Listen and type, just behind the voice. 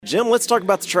Jim, let's talk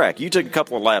about the track. You took a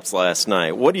couple of laps last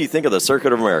night. What do you think of the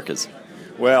Circuit of Americas?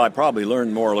 Well, I probably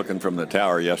learned more looking from the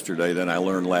tower yesterday than I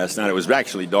learned last night. It was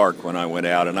actually dark when I went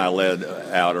out, and I led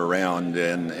out around,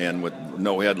 and with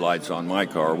no headlights on my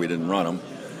car, we didn't run them.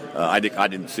 I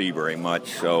didn't see very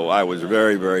much, so I was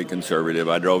very, very conservative.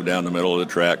 I drove down the middle of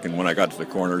the track, and when I got to the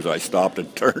corners, I stopped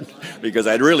and turned because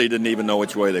I really didn't even know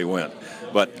which way they went.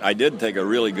 But I did take a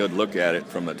really good look at it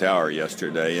from the tower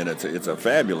yesterday, and it's a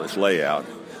fabulous layout.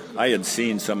 I had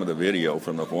seen some of the video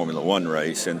from the Formula One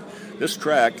race, and this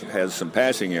track has some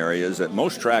passing areas that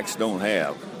most tracks don't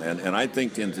have. And I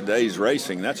think in today's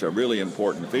racing, that's a really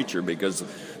important feature because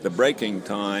the braking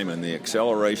time and the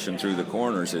acceleration through the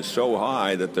corners is so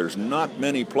high that there's not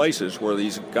many places where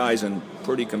these guys in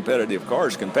pretty competitive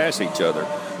cars can pass each other.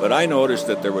 But I noticed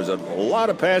that there was a lot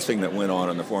of passing that went on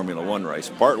in the Formula One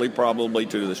race, partly probably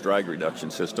to the drag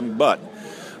reduction system, but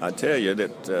I tell you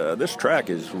that this track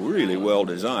is really well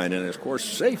designed, and of course,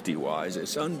 safety-wise,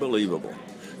 it's unbelievable.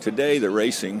 Today, the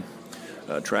racing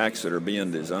tracks that are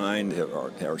being designed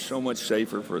are so much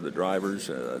safer for the drivers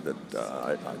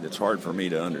that it's hard for me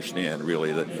to understand,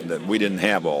 really, that we didn't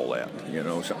have all that. You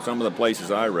know, some of the places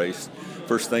I raced,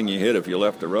 first thing you hit if you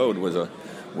left the road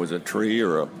was a tree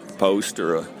or a post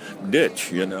or a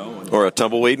ditch, you know. Or a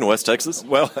tumbleweed in West Texas?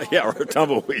 Well, yeah, or a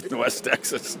tumbleweed in West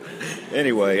Texas.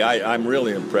 Anyway, I'm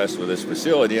really impressed with this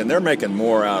facility, and they're making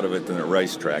more out of it than a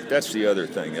racetrack. That's the other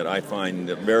thing that I find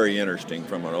very interesting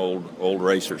from an old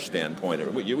racer standpoint.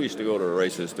 You used to go to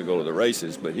the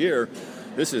races, but here,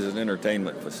 this is an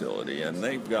entertainment facility, and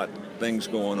they've got things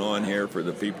going on here for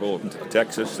the people of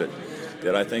Texas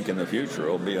that I think in the future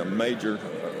will be a major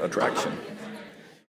attraction.